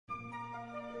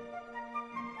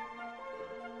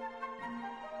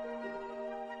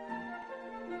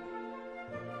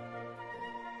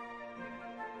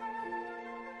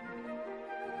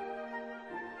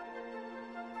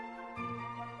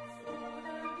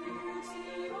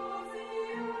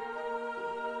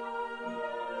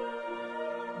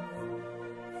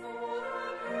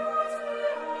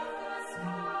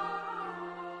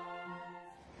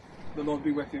The Lord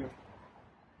be with you.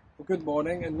 Well, good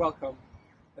morning and welcome,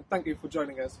 and thank you for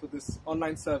joining us for this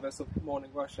online service of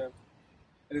morning worship.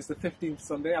 It is the 15th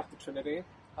Sunday after Trinity,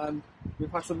 and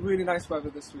we've had some really nice weather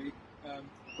this week.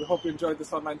 We hope you enjoyed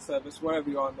this online service wherever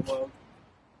you are in the world.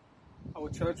 Our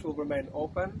church will remain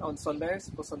open on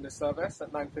Sundays for Sunday service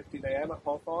at 9:15 a.m. at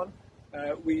Hawthorne.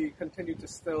 We continue to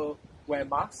still wear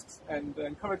masks and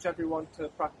encourage everyone to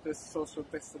practice social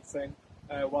distancing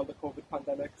while the COVID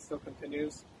pandemic still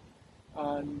continues.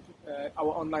 And our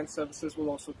online services will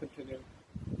also continue.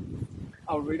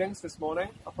 Our readings this morning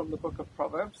are from the book of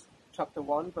Proverbs, chapter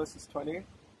 1, verses 20 to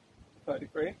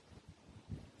 33,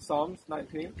 Psalms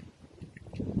 19,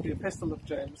 the Epistle of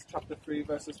James, chapter 3,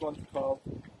 verses 1 to 12,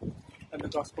 and the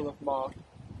Gospel of Mark,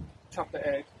 chapter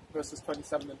 8, verses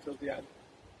 27 until the end.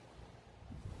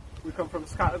 We come from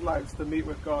scattered lives to meet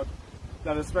with God.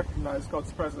 Let us recognize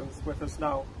God's presence with us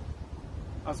now.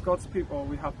 As God's people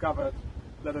we have gathered,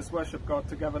 let us worship God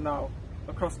together now,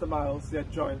 across the miles yet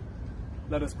joined.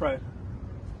 Let us pray.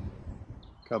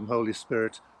 Come, Holy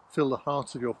Spirit, fill the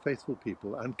hearts of your faithful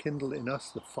people and kindle in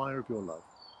us the fire of your love.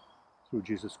 Through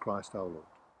Jesus Christ our Lord.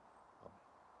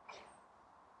 Amen.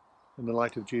 In the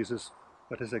light of Jesus,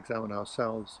 let us examine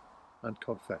ourselves and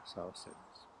confess our sins.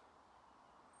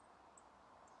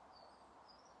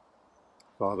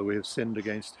 Father, we have sinned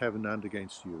against heaven and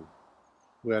against you.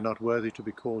 We are not worthy to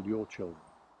be called your children.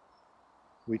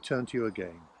 We turn to you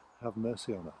again. Have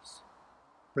mercy on us.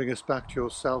 Bring us back to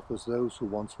yourself as those who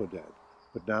once were dead,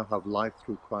 but now have life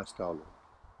through Christ our Lord.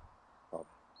 Amen.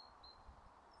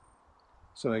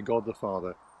 So may God the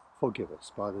Father forgive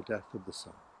us by the death of the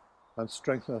Son, and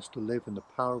strengthen us to live in the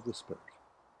power of the Spirit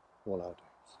all our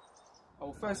days.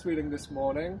 Our first reading this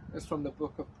morning is from the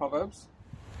book of Proverbs.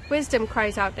 Wisdom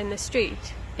cries out in the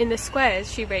street. In the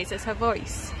squares she raises her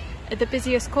voice. At the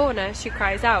busiest corner she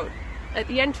cries out. At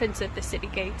the entrance of the city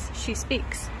gates she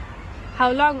speaks.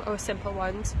 How long, O simple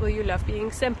ones, will you love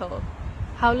being simple?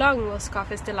 How long will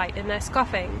scoffers delight in their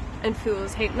scoffing, and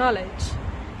fools hate knowledge?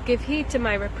 Give heed to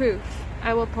my reproof.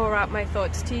 I will pour out my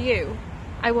thoughts to you.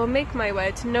 I will make my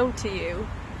words known to you.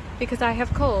 Because I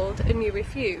have called, and you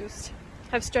refused,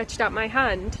 have stretched out my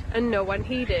hand, and no one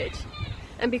heeded.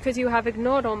 And because you have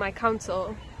ignored all my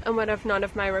counsel, and would have none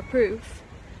of my reproof,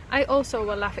 I also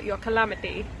will laugh at your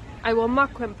calamity. I will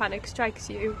mock when panic strikes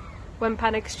you, when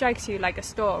panic strikes you like a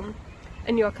storm,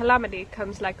 and your calamity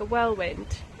comes like a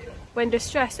whirlwind. When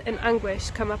distress and anguish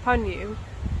come upon you,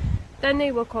 then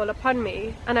they will call upon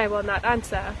me, and I will not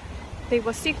answer. They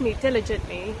will seek me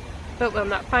diligently, but will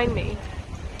not find me,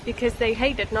 because they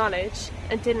hated knowledge,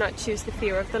 and did not choose the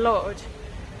fear of the Lord,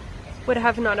 would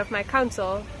have none of my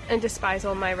counsel, and despise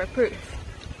all my reproof.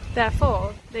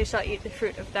 Therefore they shall eat the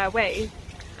fruit of their way,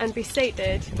 and be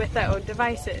sated with their own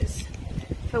devices.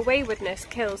 For waywardness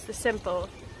kills the simple,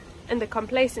 and the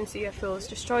complacency of fools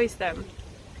destroys them.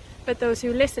 But those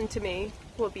who listen to me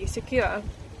will be secure,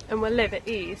 and will live at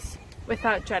ease,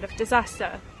 without dread of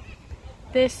disaster.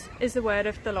 This is the word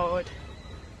of the Lord.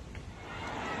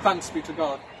 Thanks be to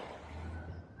God.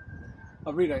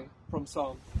 A reading from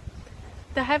Psalms.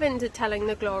 The heavens are telling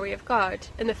the glory of God,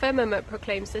 and the firmament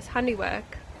proclaims his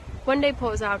handiwork. One day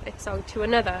pours out its song to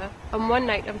another, and one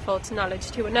night unfolds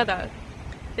knowledge to another.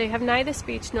 They have neither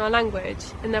speech nor language,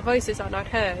 and their voices are not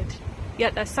heard.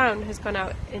 Yet their sound has gone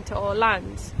out into all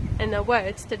lands, and their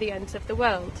words to the ends of the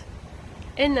world.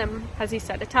 In them has he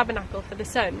set a tabernacle for the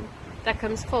sun, that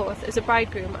comes forth as a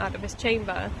bridegroom out of his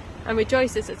chamber, and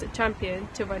rejoices as a champion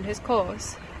to run his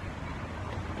course.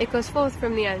 It goes forth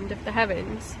from the end of the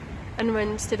heavens, and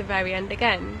runs to the very end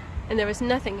again, and there is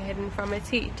nothing hidden from its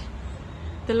heat.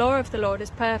 The law of the Lord is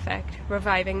perfect,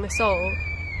 reviving the soul.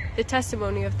 The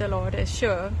testimony of the Lord is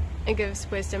sure, and gives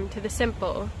wisdom to the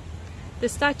simple. The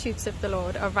statutes of the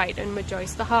Lord are right and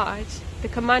rejoice the heart. The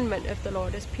commandment of the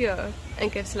Lord is pure,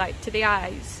 and gives light to the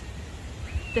eyes.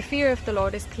 The fear of the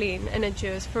Lord is clean, and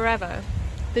endures forever.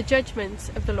 The judgments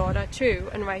of the Lord are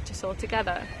true and righteous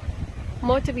altogether.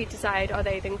 More to be desired are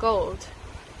they than gold,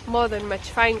 more than much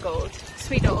fine gold,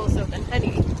 sweeter also than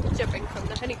honey, dripping from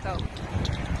the honeycomb.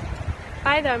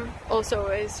 By them also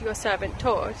is your servant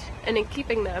taught, and in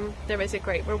keeping them there is a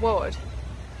great reward.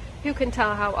 Who can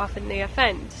tell how often they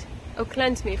offend? O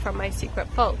cleanse me from my secret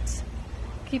faults.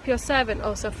 Keep your servant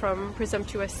also from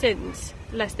presumptuous sins,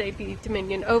 lest they be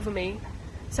dominion over me,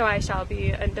 so I shall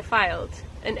be undefiled,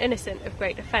 and innocent of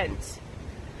great offence.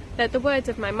 Let the words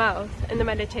of my mouth and the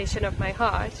meditation of my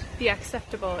heart be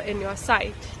acceptable in your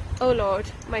sight, O Lord,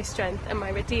 my strength and my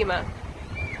Redeemer.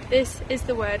 This is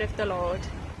the word of the Lord.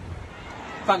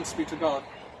 Thanks be to God.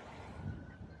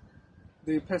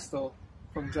 The Epistle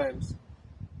from James.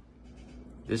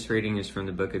 This reading is from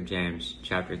the book of James,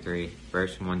 chapter 3,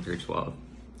 verse 1 through 12.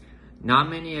 Not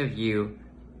many of you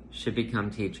should become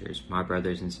teachers, my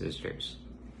brothers and sisters.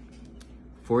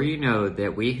 For you know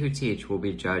that we who teach will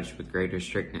be judged with greater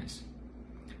strictness.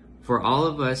 For all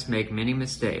of us make many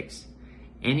mistakes.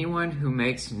 Anyone who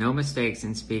makes no mistakes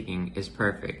in speaking is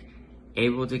perfect,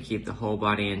 able to keep the whole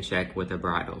body in check with a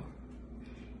bridle.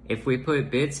 If we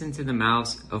put bits into the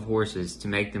mouths of horses to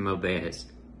make them obey us,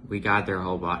 we guide their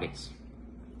whole bodies.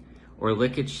 Or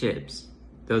look at ships.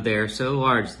 Though they are so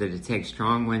large that it takes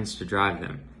strong winds to drive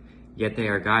them, yet they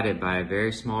are guided by a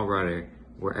very small rudder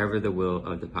wherever the will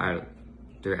of the pilot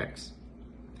directs.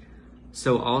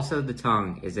 So also the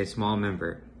tongue is a small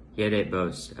member, yet it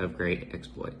boasts of great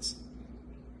exploits.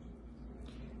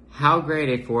 How great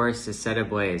a forest is set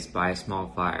ablaze by a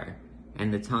small fire,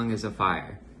 and the tongue is a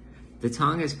fire. The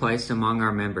tongue is placed among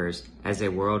our members as a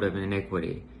world of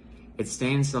iniquity. It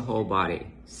stains the whole body,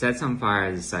 sets on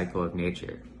fire the cycle of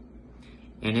nature,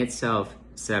 and itself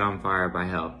set on fire by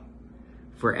hell.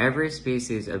 For every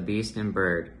species of beast and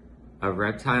bird, of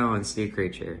reptile and sea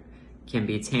creature, can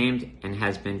be tamed and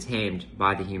has been tamed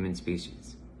by the human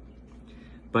species.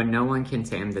 But no one can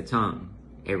tame the tongue,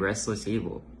 a restless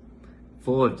evil,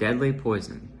 full of deadly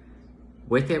poison.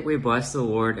 With it we bless the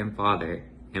Lord and Father,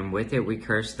 and with it we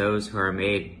curse those who are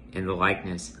made in the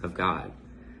likeness of God.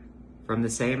 From the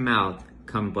same mouth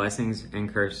come blessings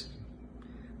and curses.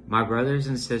 My brothers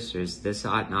and sisters, this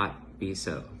ought not be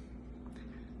so.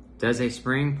 Does a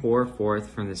spring pour forth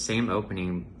from the same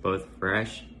opening both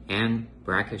fresh and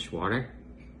brackish water?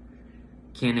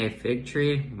 Can a fig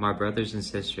tree, my brothers and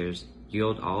sisters,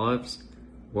 yield olives,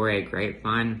 or a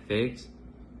grapevine figs?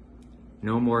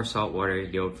 No more salt water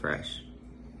yield fresh.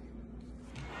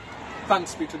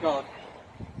 Thanks be to God.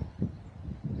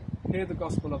 Hear the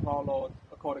gospel of our Lord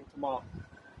according to Mark.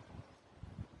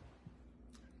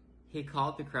 He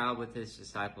called the crowd with his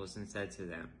disciples and said to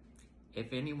them,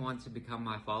 If any want to become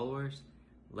my followers,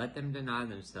 let them deny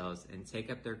themselves and take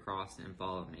up their cross and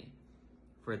follow me.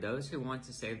 For those who want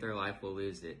to save their life will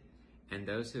lose it, and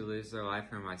those who lose their life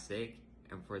for my sake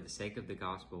and for the sake of the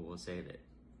gospel will save it.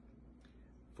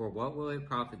 For what will it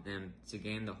profit them to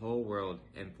gain the whole world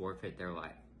and forfeit their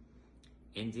life?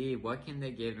 Indeed, what can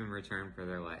they give in return for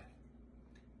their life?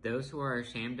 Those who are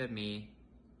ashamed of me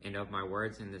and of my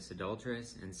words in this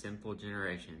adulterous and sinful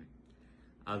generation,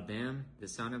 of them the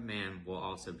Son of Man will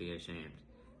also be ashamed,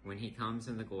 when he comes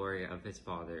in the glory of his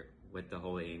Father with the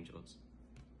holy angels.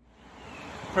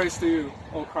 Praise to you,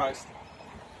 O Christ.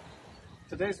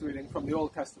 Today's reading from the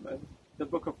Old Testament, the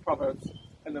book of Proverbs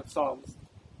and of Psalms,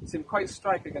 seem quite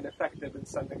striking and effective in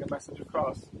sending a message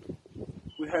across.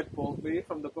 We heard boldly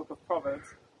from the book of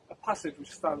Proverbs a passage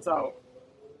which stands out.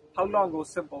 How long, O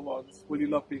simple ones, will you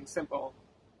love being simple?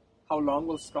 How long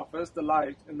will scoffers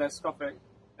delight in their scoffing,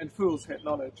 and fools hate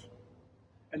knowledge?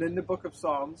 And in the book of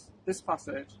Psalms, this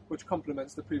passage, which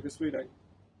complements the previous reading.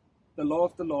 The law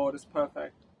of the Lord is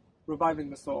perfect, reviving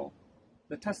the soul.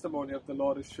 The testimony of the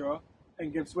Lord is sure,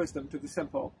 and gives wisdom to the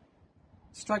simple.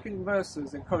 Striking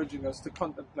verses encouraging us to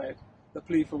contemplate the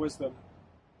plea for wisdom,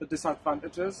 the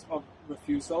disadvantages of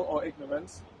refusal or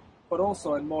ignorance, but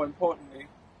also, and more importantly,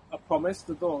 a promise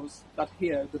to those that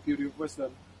hear the beauty of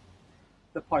wisdom.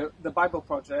 The Bible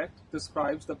Project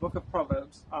describes the book of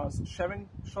Proverbs as sharing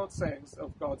short sayings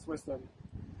of God's wisdom.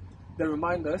 They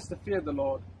remind us to fear the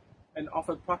Lord and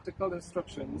offer practical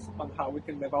instructions on how we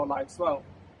can live our lives well.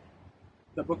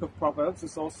 The book of Proverbs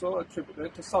is also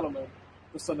attributed to Solomon,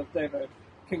 the son of David,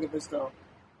 king of Israel.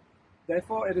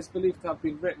 Therefore, it is believed to have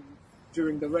been written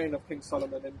during the reign of King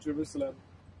Solomon in Jerusalem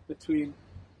between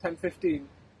 1015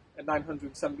 and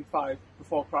 975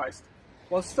 before Christ.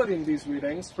 While studying these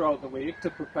readings throughout the week to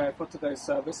prepare for today's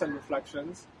service and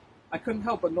reflections, I couldn't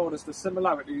help but notice the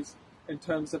similarities in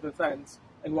terms of events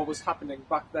and what was happening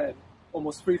back then,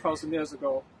 almost 3,000 years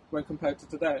ago, when compared to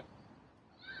today.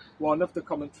 One of the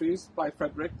commentaries by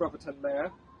Frederick Brereton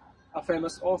Mayer, a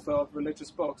famous author of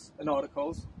religious books and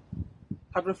articles,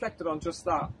 had reflected on just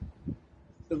that.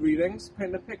 The readings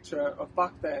paint a picture of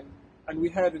back then, and we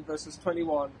heard in verses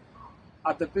 21,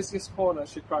 at the busiest corner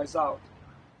she cries out,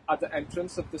 at the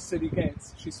entrance of the city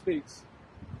gates she speaks,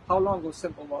 how long, O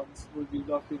simple ones, will you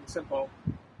love being simple?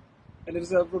 And it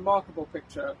is a remarkable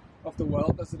picture of the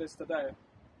world as it is today.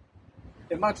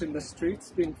 Imagine the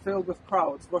streets being filled with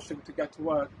crowds rushing to get to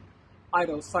work,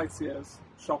 idle sightseers,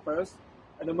 shoppers,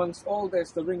 and amongst all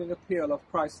this the ringing appeal of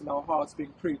Christ in our hearts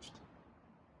being preached,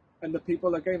 and the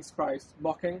people against Christ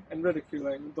mocking and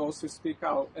ridiculing those who speak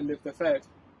out and live their faith.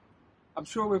 I'm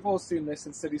sure we've all seen this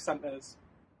in city centres.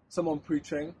 Someone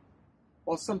preaching,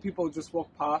 while some people just walk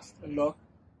past and look,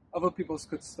 other people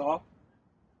could stop,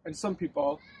 and some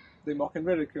people, they mock and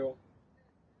ridicule.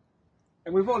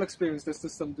 And we've all experienced this to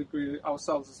some degree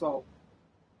ourselves as well.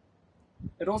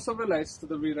 It also relates to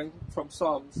the reading from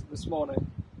Psalms this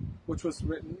morning, which was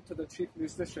written to the chief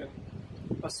musician,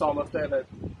 a psalm of David,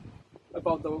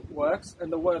 about the works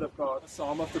and the word of God, a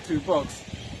psalm of the two books,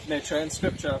 nature and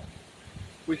scripture.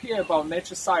 We hear about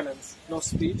nature's silence, no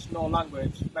speech nor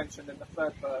language mentioned in the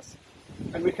third verse,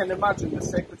 and we can imagine the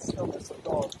sacred stillness of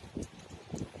God.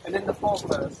 And in the fourth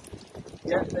verse,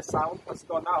 yet their sound has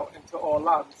gone out into all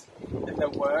lands, and their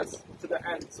words to the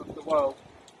ends of the world,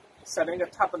 setting a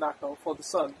tabernacle for the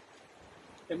sun,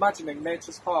 imagining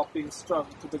nature's harp being strung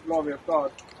to the glory of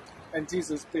God, and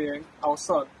Jesus being our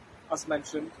Son, as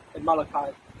mentioned in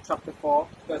Malachi chapter 4,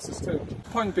 verses 2. The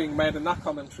point being made in that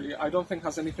commentary I don't think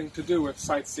has anything to do with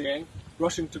sightseeing,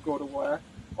 rushing to go to work,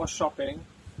 or shopping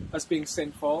as being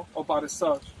sinful or bad as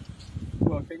such.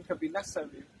 Working can be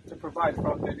necessary to provide for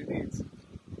our daily needs,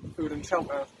 food and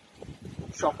shelter,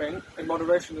 shopping in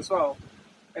moderation as well,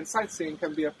 and sightseeing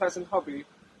can be a pleasant hobby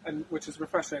and which is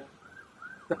refreshing.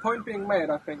 The point being made,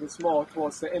 I think, is more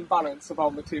towards the imbalance of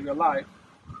our material life,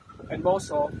 and more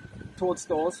so towards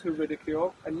those who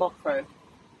ridicule and mock faith.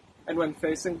 And when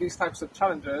facing these types of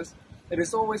challenges, it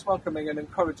is always welcoming and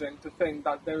encouraging to think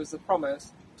that there is a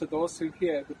promise to those who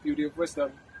hear the beauty of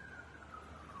wisdom.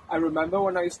 I remember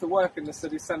when I used to work in the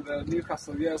city centre of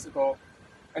Newcastle years ago,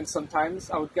 and sometimes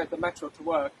I would get the metro to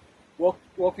work.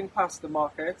 Walking past the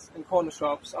markets and corner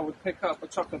shops, I would pick up a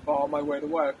chocolate bar on my way to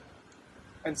work.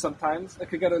 And sometimes it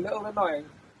could get a little annoying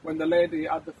when the lady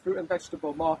at the fruit and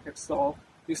vegetable market stall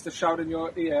used to shout in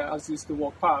your ear as you used to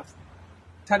walk past,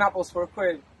 10 apples for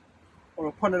 £1, or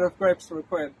a punnet of grapes for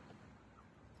 £1,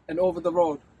 and over the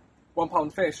road,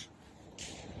 £1 fish.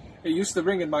 It used to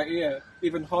ring in my ear.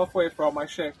 Even halfway through my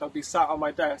shift, I'd be sat on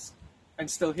my desk and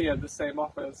still hear the same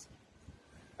offers.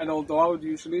 And although I would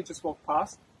usually just walk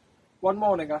past, one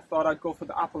morning I thought I'd go for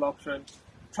the apple option,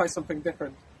 try something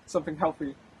different, something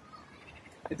healthy.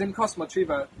 It didn't cost much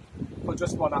either, for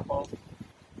just one apple.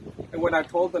 And when I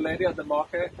told the lady at the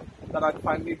market that I'd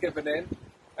finally given in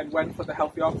and went for the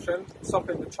healthy option,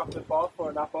 swapping the chocolate bar for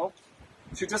an apple,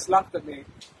 she just laughed at me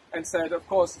and said, of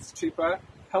course it's cheaper,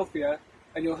 healthier,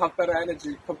 and you'll have better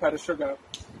energy compared to sugar.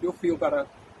 You'll feel better.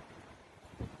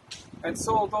 And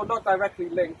so, although not directly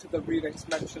linked to the readings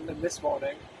mentioned in this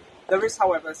morning, there is,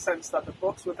 however, a sense that the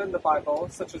books within the Bible,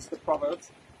 such as the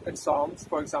Proverbs and Psalms,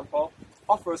 for example,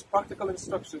 offer us practical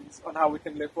instructions on how we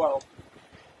can live well.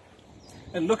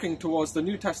 And looking towards the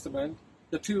New Testament,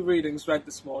 the two readings read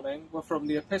this morning were from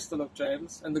the Epistle of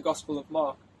James and the Gospel of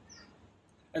Mark.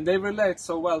 And they relate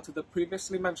so well to the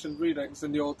previously mentioned readings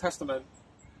in the Old Testament.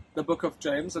 The book of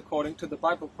James, according to the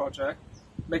Bible Project,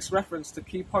 makes reference to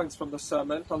key points from the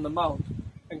Sermon on the Mount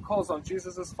and calls on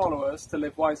Jesus' followers to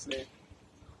live wisely.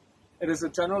 It is a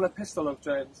general epistle of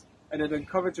James, and it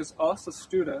encourages us as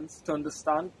students to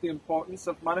understand the importance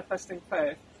of manifesting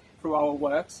faith through our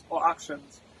works or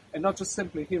actions, and not just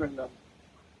simply hearing them.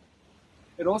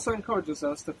 It also encourages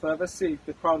us to further seek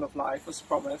the crown of life as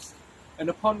promised, and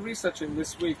upon researching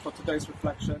this week for today's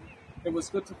reflection, it was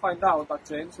good to find out that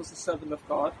James was a servant of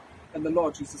God and the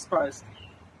Lord Jesus Christ,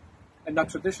 and that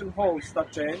tradition holds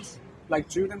that James, like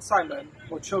Jude and Simon,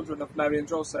 were children of Mary and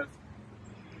Joseph.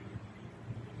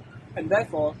 And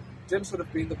therefore, James would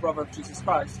have been the brother of Jesus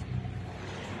Christ.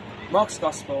 Mark's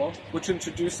Gospel, which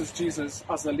introduces Jesus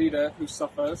as a leader who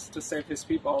suffers to save his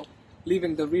people,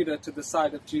 leaving the reader to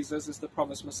decide if Jesus is the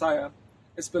promised Messiah,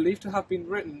 is believed to have been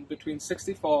written between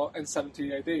 64 and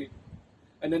 70 AD.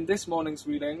 And in this morning's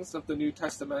readings of the New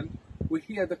Testament, we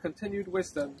hear the continued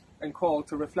wisdom and call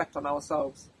to reflect on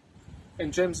ourselves.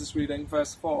 In James's reading,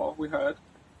 verse 4, we heard,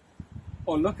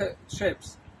 "Or look at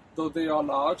ships, though they are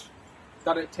large,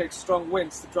 that it takes strong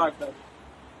winds to drive them.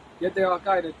 Yet they are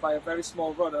guided by a very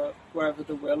small rudder wherever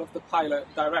the will of the pilot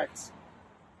directs."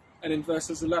 And in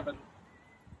verses 11,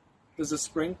 "Does a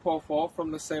spring pour forth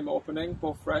from the same opening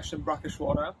both fresh and brackish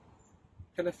water?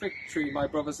 Can a fig tree, my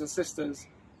brothers and sisters,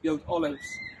 yield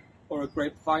olives, or a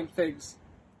grapevine figs?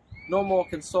 No more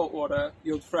can salt water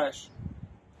yield fresh."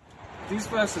 These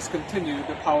verses continue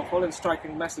the powerful and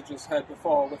striking messages heard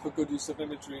before with a good use of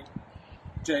imagery.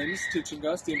 James teaching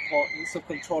us the importance of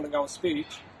controlling our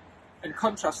speech and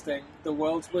contrasting the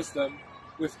world's wisdom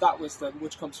with that wisdom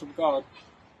which comes from God.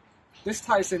 This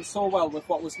ties in so well with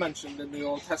what was mentioned in the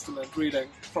Old Testament reading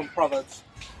from Proverbs.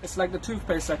 It's like the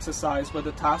toothpaste exercise where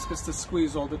the task is to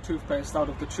squeeze all the toothpaste out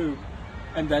of the tube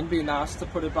and then being asked to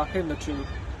put it back in the tube.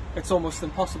 It's almost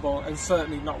impossible and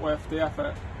certainly not worth the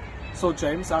effort. So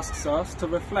James asks us to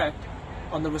reflect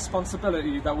on the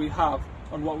responsibility that we have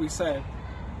on what we say.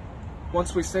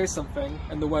 Once we say something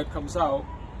and the word comes out,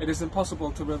 it is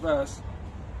impossible to reverse,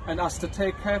 and us to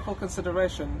take careful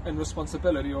consideration and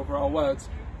responsibility over our words.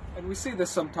 And we see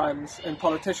this sometimes in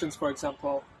politicians, for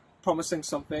example, promising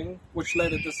something which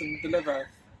later doesn't deliver,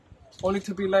 only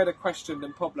to be later questioned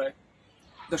in public.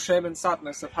 The shame and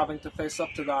sadness of having to face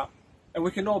up to that, and we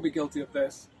can all be guilty of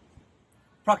this.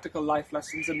 Practical life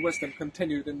lessons and wisdom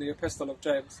continued in the Epistle of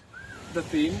James. The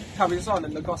theme carries on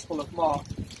in the Gospel of Mark,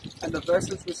 and the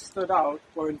verses which stood out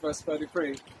were in verse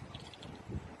 33.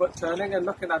 But turning and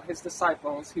looking at his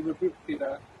disciples, he rebuked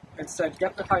Peter and said,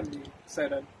 "Get behind me,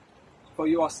 Satan, for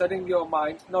you are setting your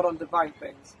mind not on divine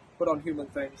things, but on human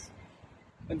things."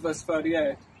 In verse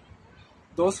 38,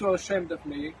 "Those who are ashamed of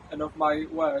me and of my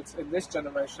words in this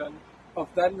generation,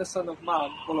 of them the Son of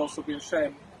Man will also be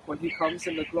ashamed when he comes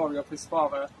in the glory of his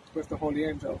Father with the holy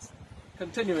angels."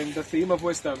 Continuing the theme of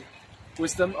wisdom,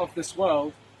 wisdom of this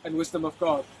world and wisdom of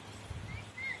God.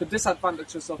 The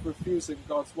disadvantages of refusing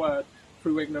God's word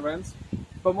through ignorance,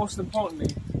 but most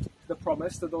importantly, the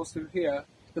promise to those who hear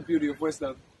the beauty of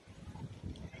wisdom.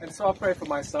 And so I pray for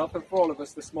myself and for all of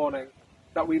us this morning,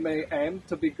 that we may aim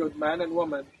to be good men and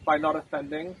women by not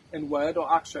offending in word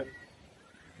or action,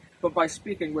 but by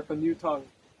speaking with a new tongue.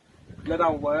 Let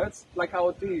our words, like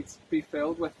our deeds, be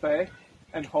filled with faith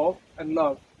and hope and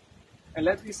love. And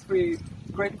let these three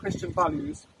great Christian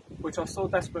values, which are so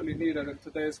desperately needed in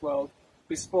today's world,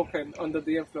 be spoken under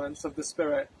the influence of the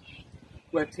Spirit,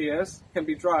 where tears can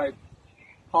be dried,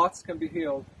 hearts can be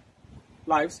healed,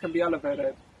 lives can be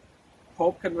elevated,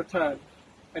 hope can return,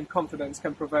 and confidence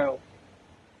can prevail.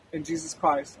 In Jesus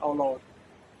Christ our Lord.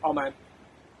 Amen.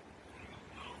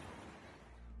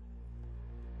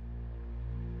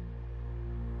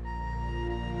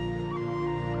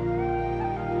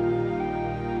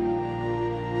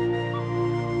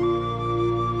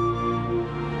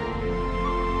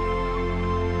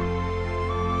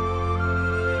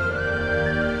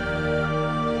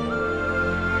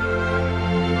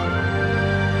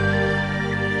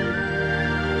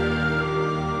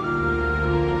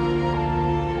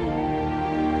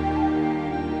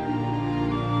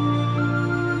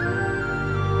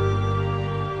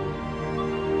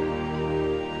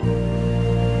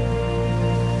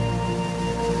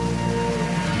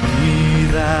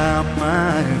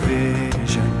 My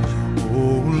vision,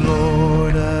 O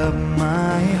Lord of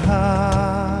my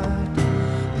heart,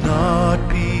 not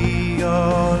be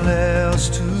all else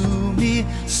to me,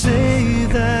 say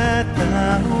that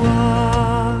thou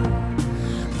art.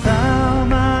 Thou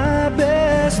my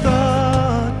best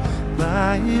thought,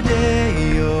 by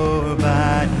day or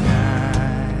by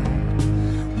night,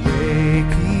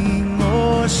 waking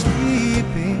or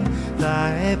sleeping,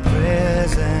 thy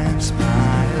presence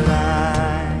my life.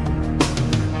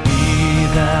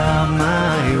 Thou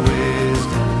my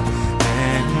wisdom,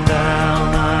 and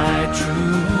thou my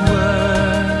true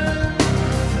word,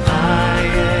 I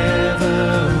ever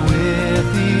with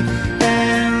thee,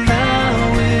 and thou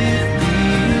with me,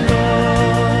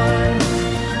 Lord.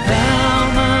 Thou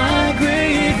my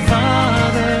great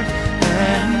Father,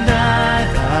 and I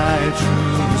thy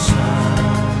true Son.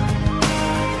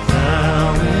 Thou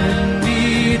in me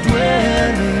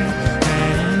dwelling,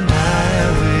 and I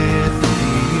with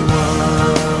thee one.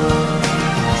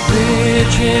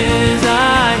 Riches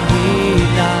I need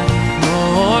not,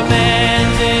 nor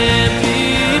man's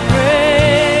empty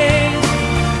praise.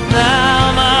 Thou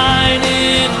mine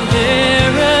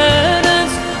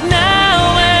inheritance, now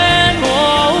and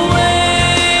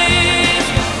always.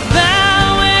 Thou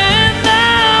and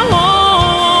thou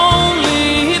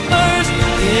only first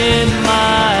in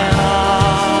my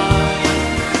heart.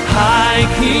 High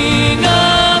King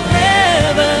of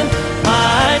heaven,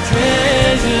 my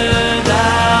treasure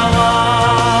thou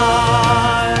art.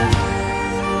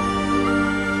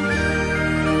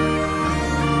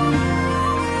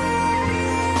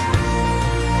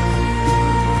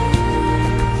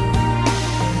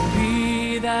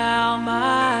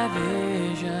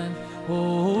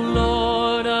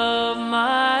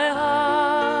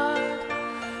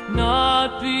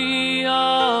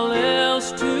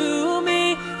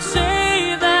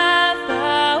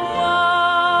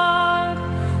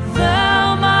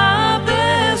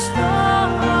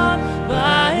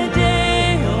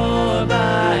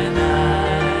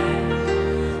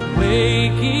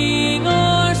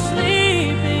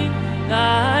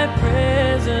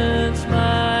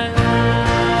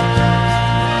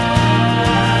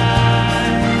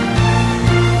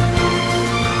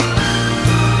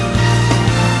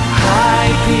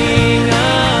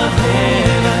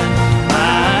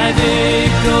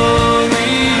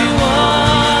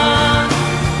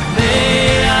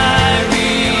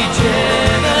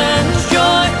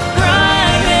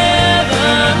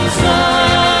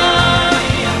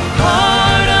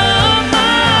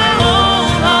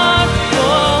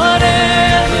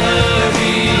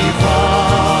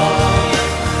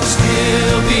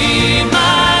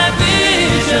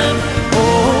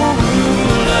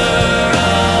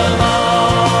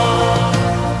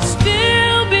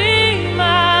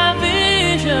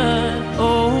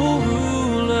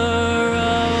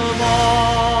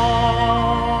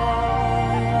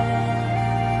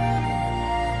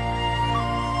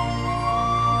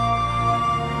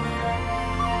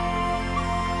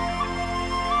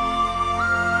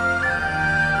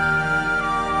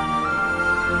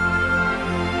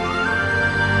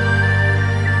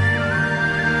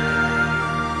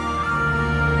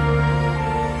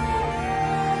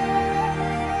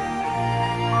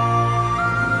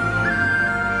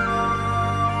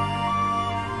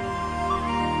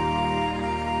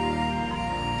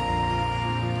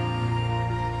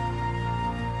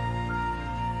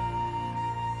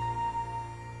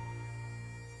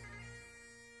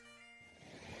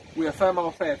 we affirm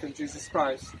our faith in Jesus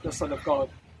Christ, the Son of God.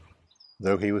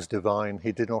 Though he was divine,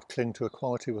 he did not cling to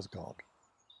equality with God,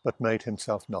 but made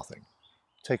himself nothing,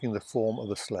 taking the form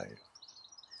of a slave.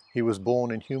 He was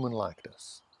born in human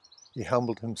likeness. He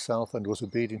humbled himself and was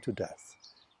obedient to death,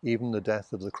 even the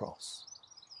death of the cross.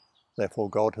 Therefore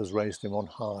God has raised him on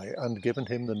high and given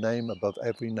him the name above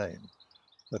every name,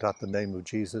 that at the name of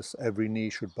Jesus every knee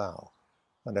should bow,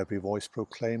 and every voice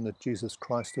proclaim that Jesus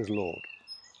Christ is Lord,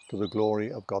 to the glory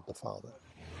of God the Father.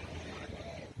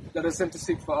 Let us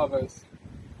intercede for others.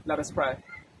 Let us pray.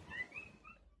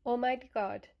 Almighty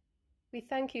God, we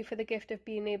thank you for the gift of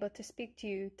being able to speak to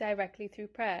you directly through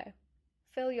prayer.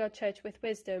 Fill your church with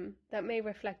wisdom that may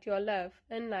reflect your love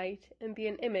and light and be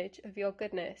an image of your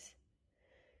goodness.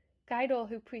 Guide all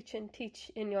who preach and teach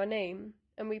in your name,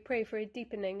 and we pray for a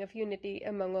deepening of unity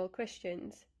among all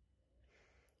Christians.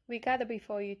 We gather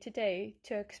before you today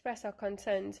to express our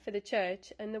concerns for the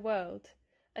church and the world,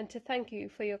 and to thank you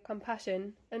for your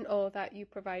compassion and all that you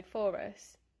provide for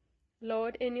us.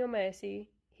 Lord, in your mercy,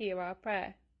 hear our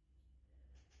prayer.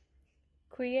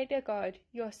 Creator God,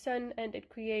 your Son entered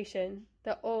creation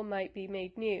that all might be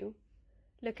made new.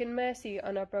 Look in mercy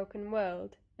on our broken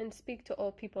world and speak to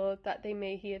all people that they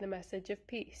may hear the message of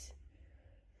peace.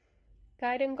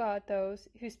 Guide and guard those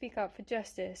who speak out for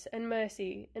justice and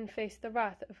mercy and face the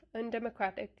wrath of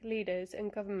undemocratic leaders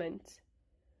and governments.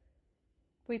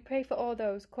 We pray for all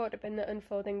those caught up in the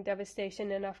unfolding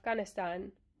devastation in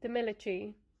Afghanistan, the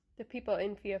military, the people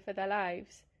in fear for their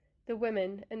lives, the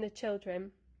women and the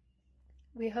children.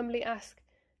 We humbly ask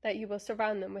that you will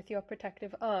surround them with your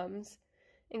protective arms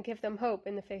and give them hope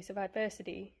in the face of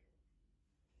adversity.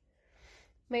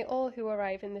 May all who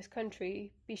arrive in this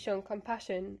country be shown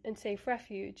compassion and safe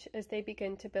refuge as they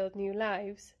begin to build new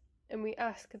lives, and we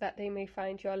ask that they may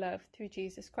find your love through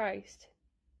Jesus Christ.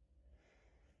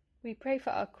 We pray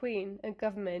for our Queen and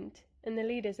government and the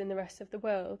leaders in the rest of the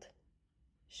world.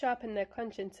 Sharpen their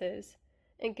consciences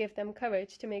and give them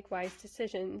courage to make wise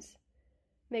decisions,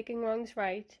 making wrongs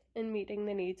right and meeting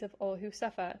the needs of all who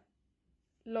suffer.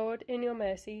 Lord, in your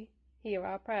mercy, hear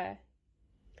our prayer.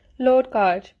 Lord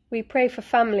God, we pray for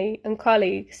family and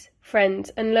colleagues,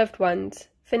 friends and loved ones,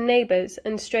 for neighbours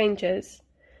and strangers,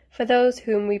 for those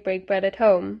whom we break bread at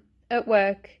home, at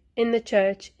work, in the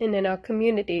church and in our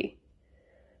community.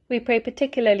 We pray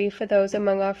particularly for those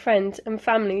among our friends and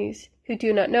families who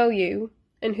do not know you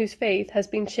and whose faith has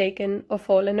been shaken or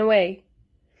fallen away.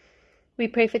 We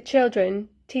pray for children,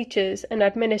 teachers and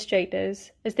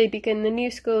administrators as they begin the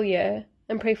new school year,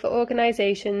 and pray for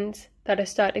organisations that are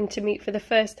starting to meet for the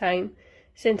first time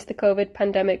since the COVID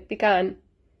pandemic began.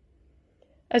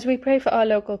 As we pray for our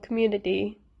local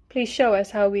community, please show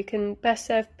us how we can best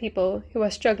serve people who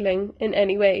are struggling in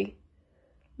any way.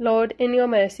 Lord, in your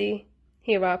mercy,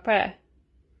 hear our prayer.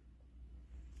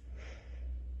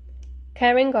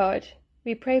 Caring God,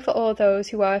 we pray for all those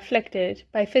who are afflicted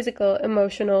by physical,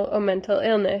 emotional, or mental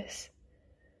illness.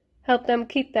 Help them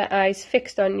keep their eyes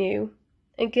fixed on you,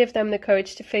 and give them the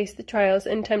courage to face the trials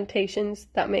and temptations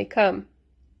that may come.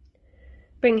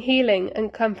 Bring healing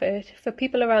and comfort for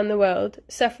people around the world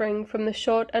suffering from the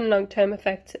short and long-term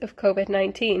effects of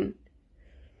COVID-19.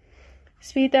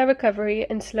 Speed their recovery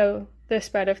and slow the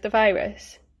spread of the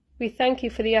virus. We thank you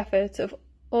for the efforts of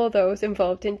all those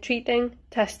involved in treating,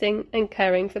 testing, and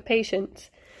caring for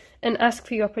patients, and ask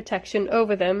for your protection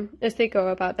over them as they go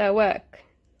about their work.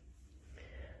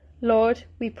 Lord,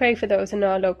 we pray for those in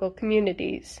our local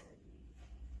communities.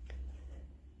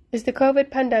 As the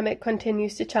COVID pandemic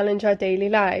continues to challenge our daily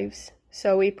lives,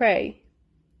 so we pray.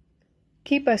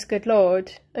 Keep us, good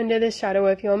Lord, under the shadow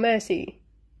of your mercy,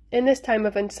 in this time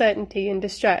of uncertainty and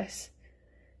distress.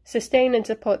 Sustain and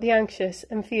support the anxious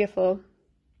and fearful,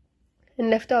 and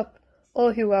lift up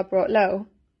all who are brought low,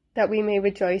 that we may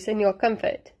rejoice in your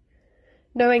comfort,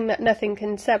 knowing that nothing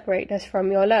can separate us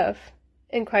from your love.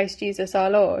 In Christ Jesus our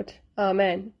Lord.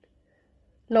 Amen.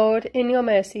 Lord, in your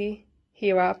mercy,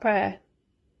 hear our prayer.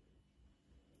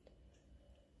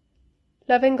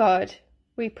 Loving God,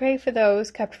 we pray for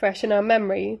those kept fresh in our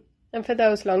memory, and for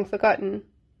those long forgotten,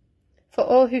 for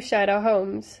all who shared our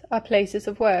homes, our places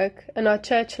of work, and our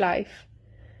church life,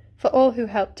 for all who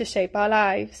helped to shape our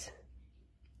lives.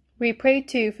 We pray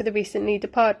too for the recently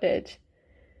departed,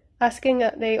 asking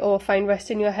that they all find rest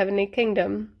in your heavenly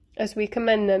kingdom, as we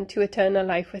commend them to eternal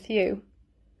life with you.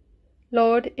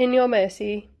 Lord, in your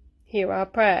mercy, hear our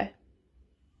prayer.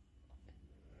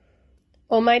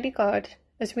 Almighty God,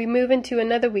 as we move into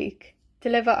another week,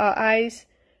 deliver our eyes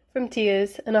from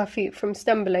tears and our feet from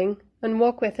stumbling, and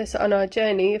walk with us on our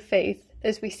journey of faith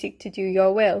as we seek to do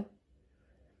your will.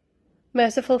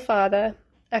 Merciful Father,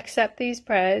 accept these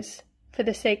prayers for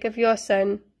the sake of your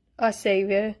Son, our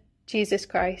Saviour, Jesus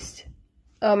Christ.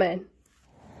 Amen.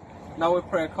 Now we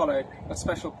pray a collect, a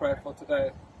special prayer for today,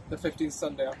 the 15th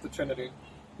Sunday after Trinity.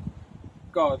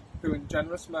 God, who in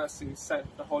generous mercy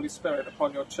sent the Holy Spirit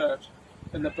upon your church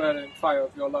in the burning fire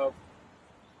of your love,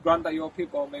 grant that your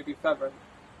people may be fervent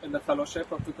in the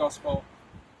fellowship of the gospel,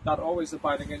 that always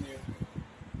abiding in you,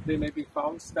 they may be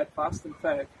found steadfast in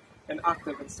faith and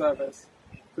active in service,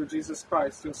 through Jesus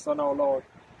Christ, your Son, our Lord,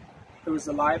 who is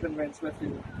alive and reigns with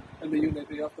you in the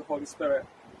unity of the Holy Spirit,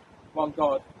 one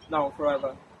God, now and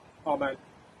forever. Amen.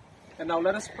 And now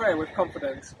let us pray with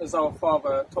confidence as our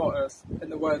Father taught us in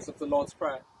the words of the Lord's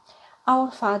Prayer.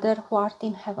 Our Father, who art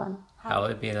in heaven,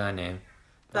 Hallowed be thy name.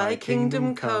 Thy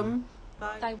kingdom come,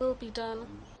 Thy will be done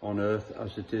on earth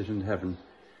as it is in heaven.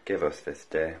 Give us this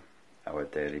day our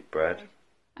daily bread.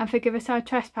 And forgive us our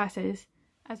trespasses,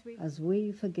 as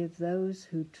we forgive those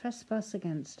who trespass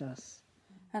against us.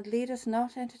 And lead us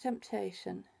not into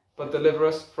temptation, but deliver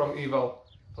us from evil.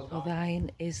 For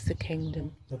thine is the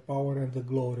kingdom, the power and the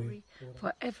glory,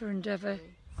 for ever and ever,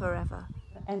 forever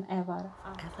and ever,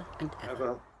 ever and ever.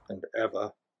 Ever and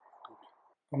ever.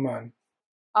 Amen.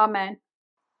 Amen.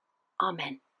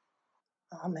 Amen.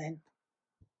 Amen.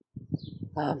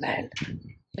 Amen.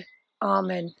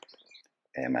 Amen.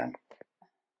 Amen.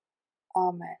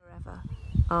 Amen. Forever.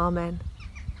 Amen.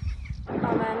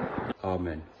 Amen.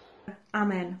 Amen.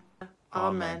 Amen.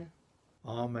 Amen.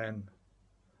 Amen.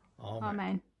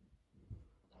 Amen.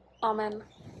 Amen.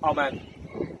 Amen.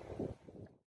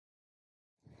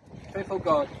 Faithful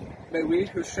God, may we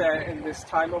who share in this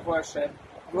time of worship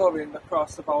glory in the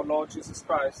cross of our Lord Jesus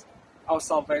Christ, our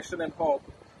salvation and hope,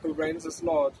 who reigns as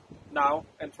Lord, now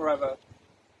and forever.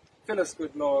 Fill us,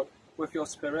 good Lord, with your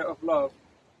spirit of love,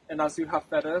 and as you have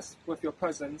fed us with your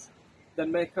presence,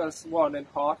 then make us one in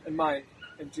heart and mind,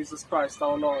 in Jesus Christ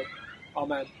our Lord.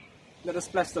 Amen. Let us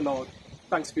bless the Lord.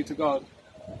 Thanks be to God.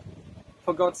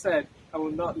 For God said, I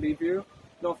will not leave you,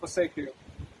 nor forsake you.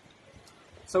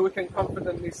 So we can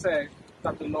confidently say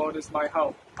that the Lord is my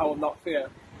help, I will not fear.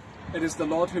 It is the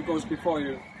Lord who goes before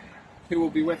you. He will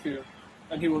be with you,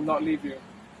 and he will not leave you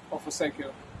or forsake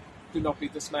you. Do not be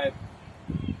dismayed.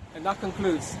 And that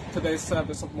concludes today's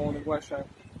service of morning worship.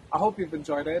 I hope you've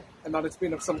enjoyed it and that it's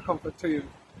been of some comfort to you.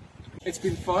 It's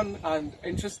been fun and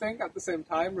interesting at the same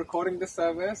time, recording this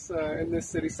service in this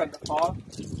city centre park.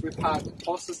 We've had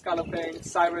horses galloping,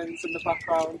 sirens in the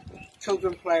background,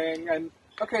 children playing, and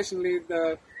occasionally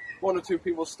the one or two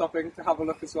people stopping to have a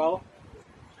look as well.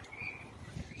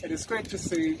 It is great to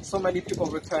see so many people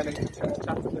returning to church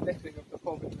after the lifting of the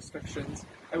COVID restrictions,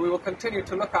 and we will continue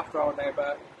to look after our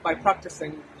neighbour by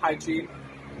practising hygiene,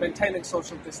 maintaining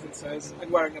social distances,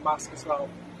 and wearing a mask as well.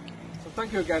 So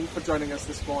thank you again for joining us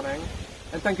this morning,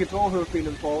 and thank you to all who have been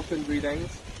involved in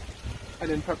readings and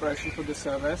in preparation for this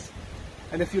service.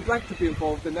 And if you'd like to be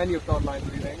involved in any of the online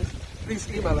readings, please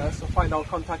email us or find our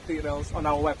contact details on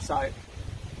our website.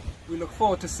 We look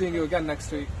forward to seeing you again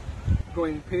next week. Go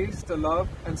in peace to love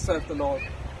and serve the Lord.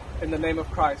 In the name of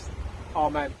Christ.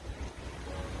 Amen.